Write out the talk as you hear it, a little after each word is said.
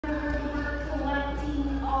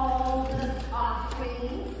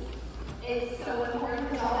It's so important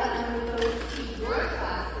because all that money goes to your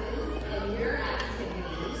classes and your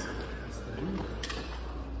activities.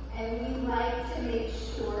 And we like to make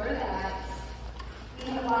sure that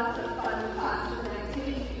we have lots of fun classes and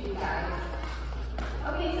activities for you guys.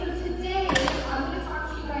 Okay, so today I'm going to talk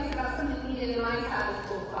to you guys about something we did in my Sabbath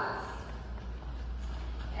school class.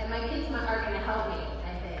 And my kids are going to help me, I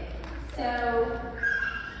think. So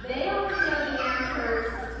they already know the answers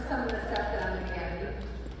to some of the stuff that I'm going to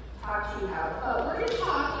talk to you about. But we're going to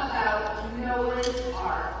talk about Noah's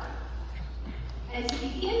Ark. And to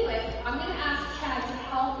begin with, I'm going to ask Chad to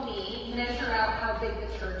help me measure out how big the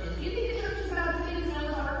church is. Do you think the church is about as big as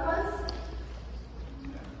Noah's Ark was?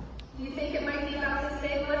 Do you think it might be about this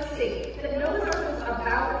big? Let's see. The Noah's Ark was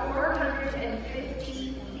about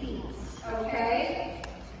 450 feet, okay?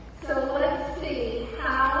 So let's see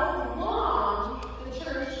how long the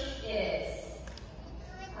church is.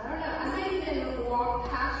 I don't know. I might even walk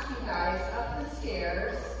past you guys up the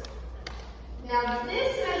stairs. Now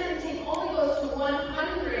this measuring tape only goes to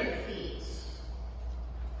 100 feet.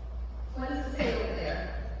 What does it say over there?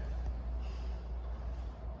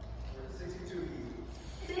 62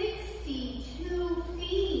 feet. 62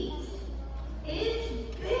 feet. It's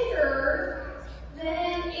bigger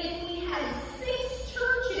than if we had 6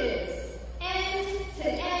 churches, end to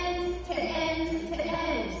end to end to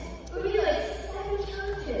end. It would be like 7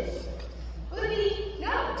 churches. It would be,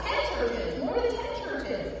 no, 10 churches, more than 10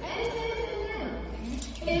 churches, end to end to end.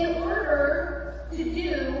 In order to do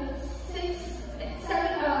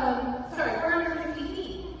 450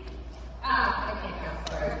 feet. I can't count,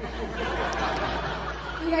 sorry.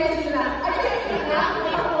 You guys do that. I can't do that.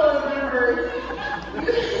 Couple of numbers.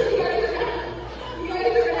 You guys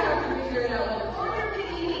are gonna have to figure it out.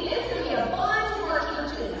 450 feet. It's gonna be a bunch of our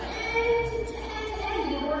churches, end to end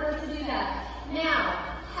in order to do that. Now,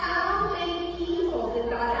 how many people did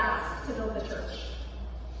God ask to build the church?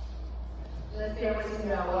 There was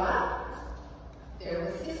Noah. There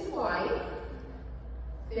was his wife.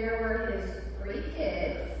 There were his 3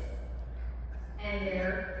 kids. And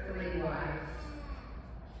their 3 wives.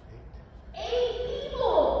 8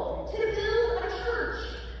 people to build a church.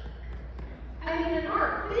 I mean, an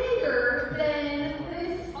ark bigger than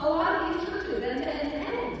this, a lot of these churches, end to end to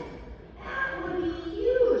end. That would be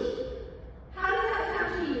huge. How does that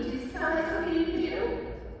sound to you? Does it sound like something you can do?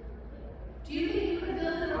 Do you think you could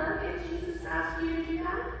build an ark if Jesus asked you to do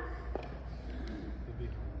that?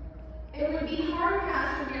 It would be hard,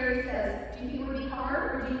 Pastor Gary says. Do you think it would be hard,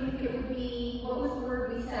 or do you think it would be, what was the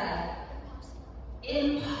word we said?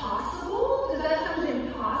 Impossible? Does that sound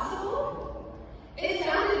impossible? It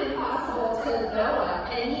sounded impossible to Noah,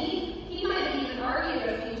 and he might have even argued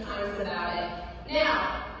a few times about it.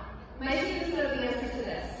 Now, my students know the answer to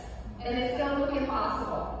this, and it's going to look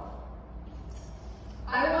impossible.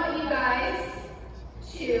 I want you guys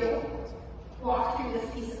to walk through this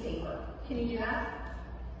piece of paper. Can you do that?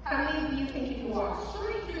 How many of you think you can walk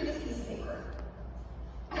straight through this piece of paper?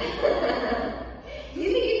 You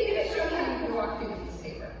think you can show me how you can walk through this piece of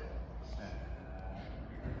paper?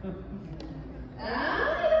 I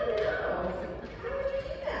don't know. How would you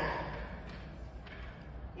do that?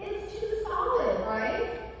 It's too solid, right?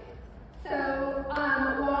 So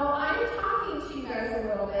while I'm talking to you guys a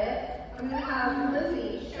little bit, I'm going to have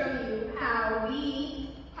Lizzie show you how we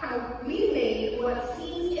made what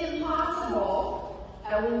seems impossible.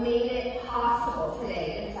 We made it possible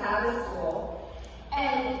today in Sabbath school.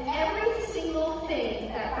 And every single thing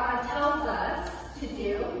that God tells us to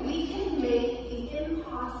do, we can make the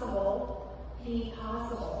impossible be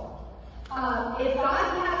possible. If God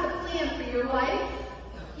has a plan for your life,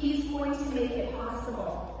 He's going to make it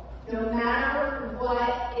possible, no matter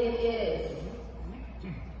what it is.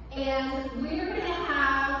 And we're going to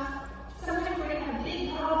have, sometimes we're going to have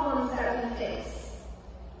big problems that we face.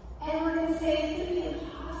 And we're going to say, it's going to be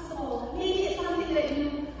impossible. Maybe it's something that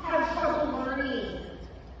you have trouble learning.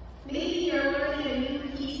 Maybe you're learning a new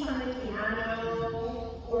piece on the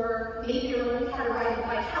piano, or maybe you're learning how to ride a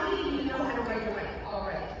bike. How many of you know how to ride a bike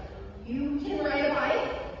already? You can ride a bike?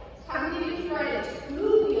 How many of you can ride a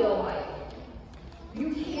 2-wheel bike?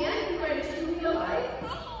 You can ride a 2-wheel bike?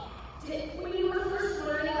 When you were first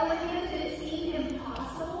learning, Alameddin, did it seem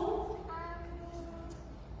impossible?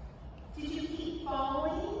 Did you keep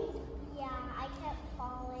falling? Yeah, I kept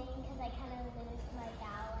falling because I kind of lose my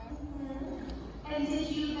balance. And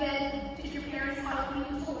did your parents help you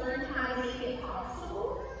to learn how to make it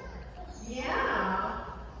possible? Yeah.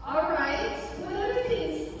 All right. What other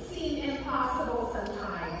things seem impossible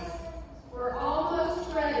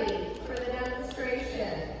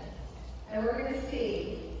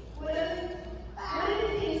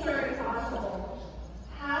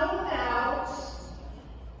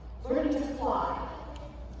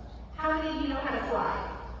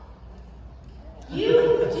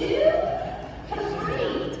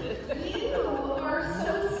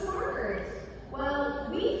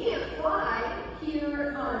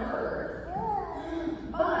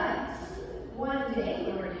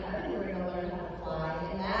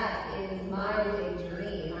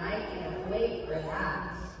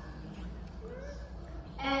that.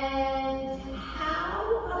 And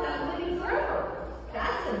how about living forever?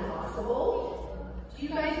 That's impossible. Do you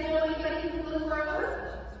guys know anybody who can live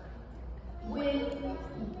forever? When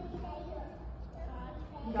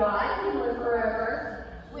God can live forever.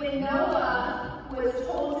 When Noah was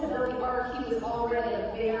told to build the ark, he was already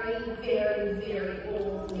a very, very, very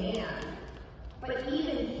old man. But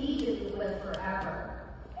even he didn't live forever.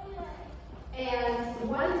 And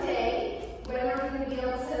one day, when are we going to be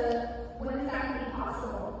able to, when is that going to be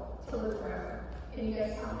possible to live forever? Can you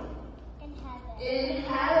guys tell me? In heaven. In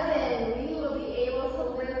heaven.